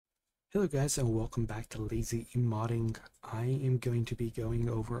Hello guys, and welcome back to Lazy Modding. I am going to be going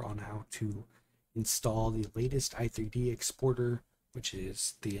over on how to install the latest i3D exporter, which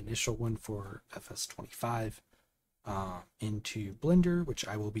is the initial one for FS25, into Blender, which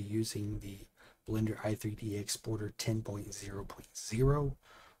I will be using the Blender i3D exporter 10.0.0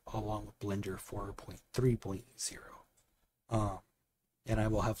 along with Blender 4.3.0. Um, and I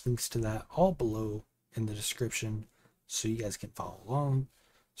will have links to that all below in the description so you guys can follow along.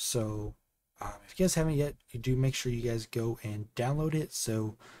 So if you guys haven't yet, you do make sure you guys go and download it.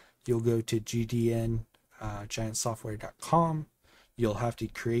 So you'll go to gdngiantsoftware.com. You'll have to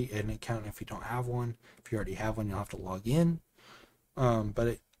create an account if you don't have one. If you already have one, you'll have to log in.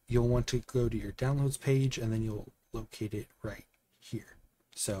 You'll want to go to your downloads page and then you'll locate it right here.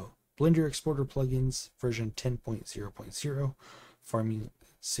 So Blender Exporter Plugins version 10.0.0 Farming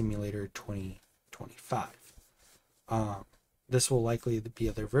Simulator 2025. This will likely be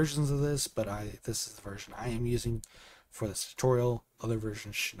other versions of this, but this is the version I am using for this tutorial. Other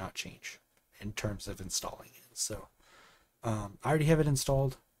versions should not change in terms of installing it. So I already have it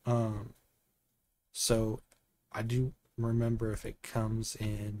installed. So I do remember if it comes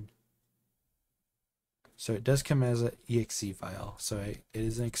in. So it does come as an exe file. So it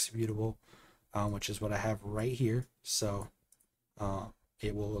is an executable, which is what I have right here. So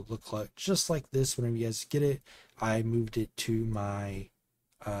it will look like just like this whenever you guys get it. I moved it to my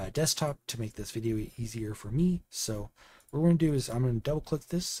desktop to make this video easier for me. So what we're going to do is I'm going to double click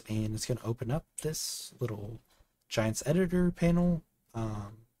this and it's going to open up this little Giants editor panel.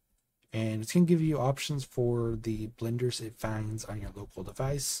 And it's going to give you options for the blenders it finds on your local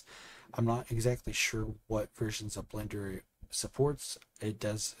device. I'm not exactly sure what versions of Blender it supports. It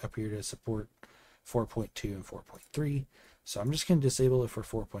does appear to support 4.2 and 4.3. So I'm just going to disable it for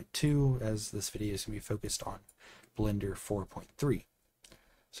 4.2 as this video is going to be focused on Blender 4.3.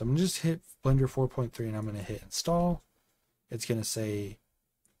 So I'm going to just hit Blender 4.3 and I'm going to hit install. It's going to say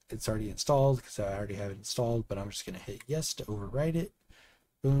it's already installed because I already have it installed, but I'm just going to hit yes to overwrite it.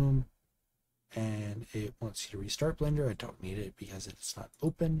 Boom. And it wants you to restart Blender. I don't need it because it's not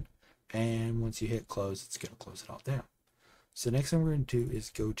open. And once you hit close, it's going to close it all down. So next thing we're going to do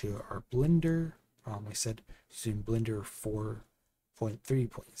is go to our Blender. I said using Blender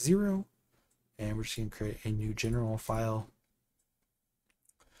 4.3.0, and we're just going to create a new general file.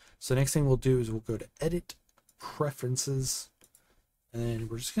 So next thing we'll do is we'll go to Edit, Preferences, and then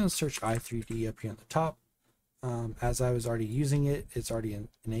we're just going to search i3D up here on the top. As I was already using it, it's already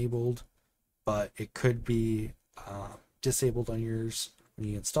enabled, but it could be disabled on yours when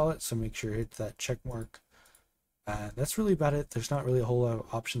you install it, so make sure you hit that check mark. That's really about it. There's not really a whole lot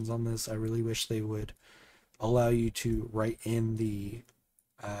of options on this. I really wish they would allow you to write in the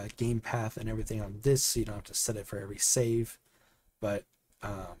game path and everything on this so you don't have to set it for every save. But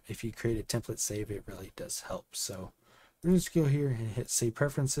if you create a template save, it really does help. So we're going to just go here and hit Save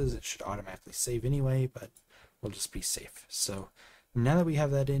Preferences. It should automatically save anyway, but we'll just be safe. So now that we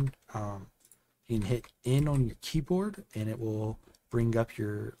have that in, you can hit N on your keyboard and it will bring up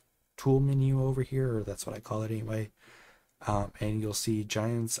your tool menu over here, or that's what I call it anyway. And you'll see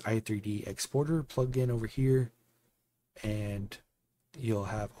Giants i3D exporter plugged in over here, and you'll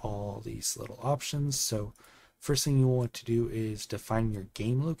have all these little options. So first thing you want to do is define your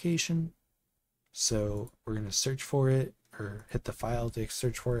game location. So we're going to search for it, or hit the file to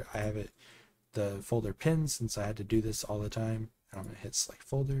search for it. I have it the folder pinned since I had to do this all the time, and I'm going to hit select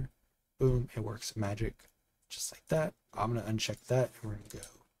folder. Boom, it works magic just like that. I'm going to uncheck that and we're going to go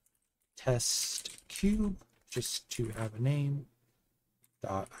test cube just to have a name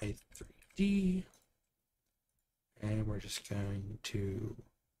 .i3d, and we're just going to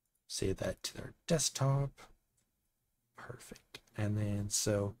save that to our desktop. Perfect. And then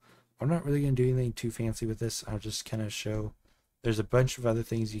so I'm not really going to do anything too fancy with this. I'll just kind of show there's a bunch of other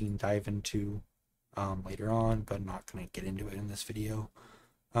things you can dive into later on, but I'm not going to get into it in this video.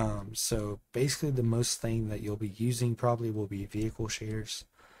 So basically the most thing that you'll be using probably will be vehicle shaders.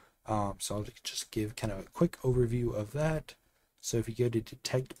 So I'll just give kind of a quick overview of that. So if you go to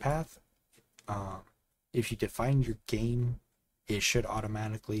detect path, if you define your game, it should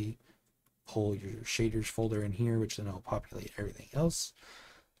automatically pull your shaders folder in here, which then will populate everything else.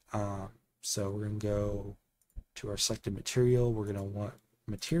 So we're going to go to our selected material. We're going to want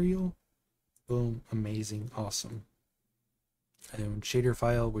material. Boom, amazing, awesome. And shader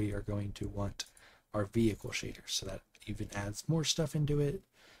file, we are going to want our vehicle shader, so that even adds more stuff into it.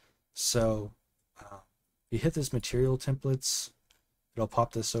 So you hit this material templates, it'll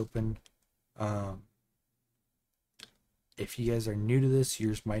pop this open. If you guys are new to this,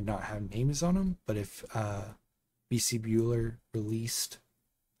 yours might not have names on them, but if BC Bueller released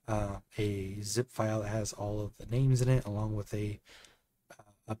a zip file that has all of the names in it, along with a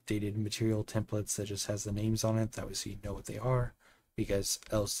updated material templates that just has the names on it. That way, so you know what they are, because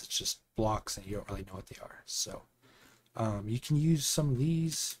else it's just blocks and you don't really know what they are. So you can use some of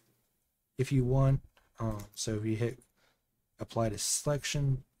these if you want. So if you hit apply to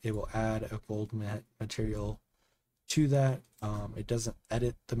selection, it will add a gold material to that. It doesn't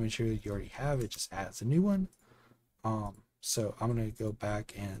edit the material you already have, it just adds a new one. So I'm going to go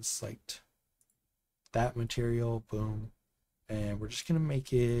back and select that material, boom, and we're just going to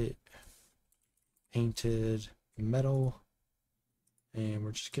make it painted metal, and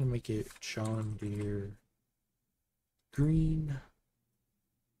we're just going to make it John Deere green,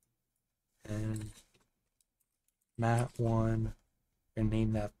 and mat 1, and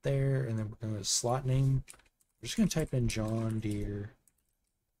name that there, and then we're going to slot name. We're just going to type in John Deere.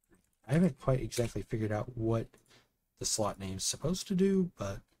 I haven't quite exactly figured out what the slot name is supposed to do,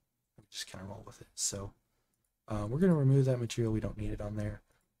 but I'm just kind of roll with it. So we're going to remove that material. We don't need it on there.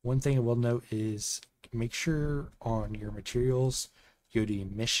 One thing I will note is make sure on your materials, go to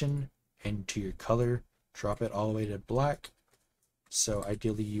emission and to your color, drop it all the way to black. So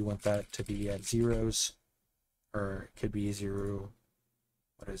ideally you want that to be at zeros, or it could be 0,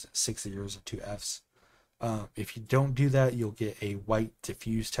 what is it, 6 zeros and 2 Fs. If you don't do that, you'll get a white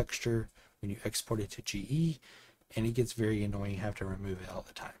diffuse texture when you export it to GE, and it gets very annoying. You have to remove it all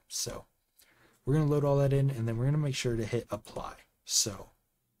the time. So we're going to load all that in, and then we're going to make sure to hit apply. So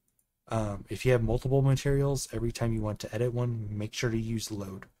if you have multiple materials, every time you want to edit one, make sure to use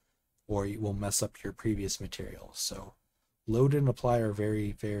load, or you will mess up your previous material. So load and apply are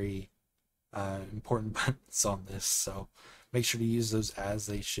very, very important buttons on this. So make sure to use those as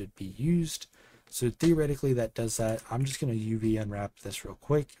they should be used. So theoretically that does that. I'm just going to UV unwrap this real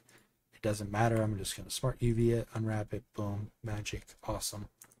quick. It doesn't matter. I'm just going to smart UV it, unwrap it, boom, magic, awesome.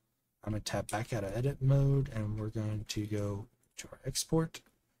 I'm going to tap back out of edit mode, and we're going to go to our export.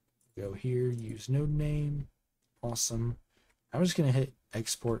 Go here, use node name, awesome. I'm just going to hit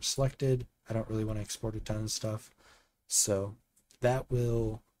export selected. I don't really want to export a ton of stuff. So that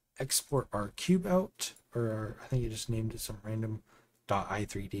will export our cube out, or I think it just named it some random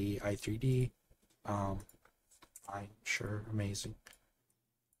 .i3D. Fine, sure, amazing.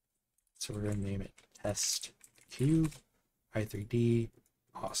 So we're going to name it test cube i3D,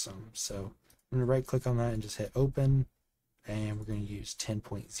 awesome. So I'm going to right click on that and just hit open, and we're going to use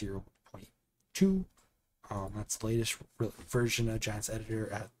 10.0.2. That's the latest version of Giants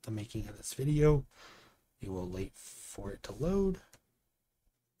Editor at the making of this video. You will wait for it to load.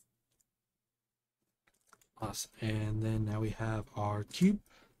 Awesome. And then now we have our cube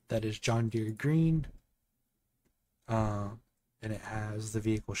that is John Deere green, and it has the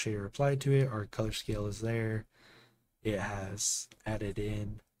vehicle shader applied to it. Our color scale is there. It has added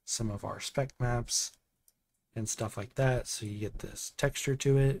in some of our spec maps and stuff like that, so you get this texture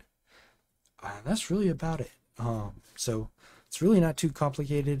to it. That's really about it. So it's really not too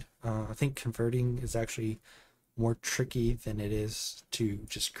complicated. I think converting is actually more tricky than it is to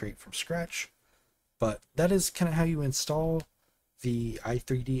just create from scratch. But that is kind of how you install the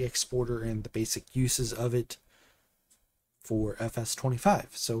i3D exporter and the basic uses of it for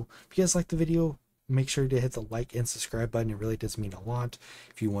FS25. So if you guys like the video, make sure to hit the like and subscribe button. It really does mean a lot.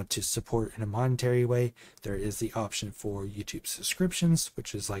 If you want to support in a monetary way, there is the option for YouTube subscriptions,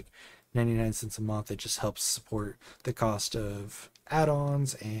 which is like 99 cents a month. It just helps support the cost of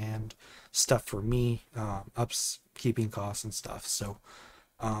add-ons and stuff for me, upkeeping costs and stuff. So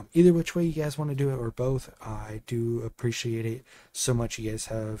either which way you guys want to do it, or both, I do appreciate it so much. You guys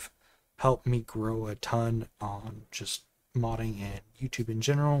have helped me grow a ton on just modding and YouTube in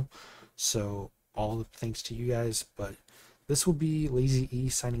general. So all the thanks to you guys. But this will be Lazy E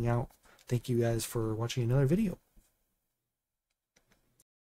signing out. Thank you guys for watching another video.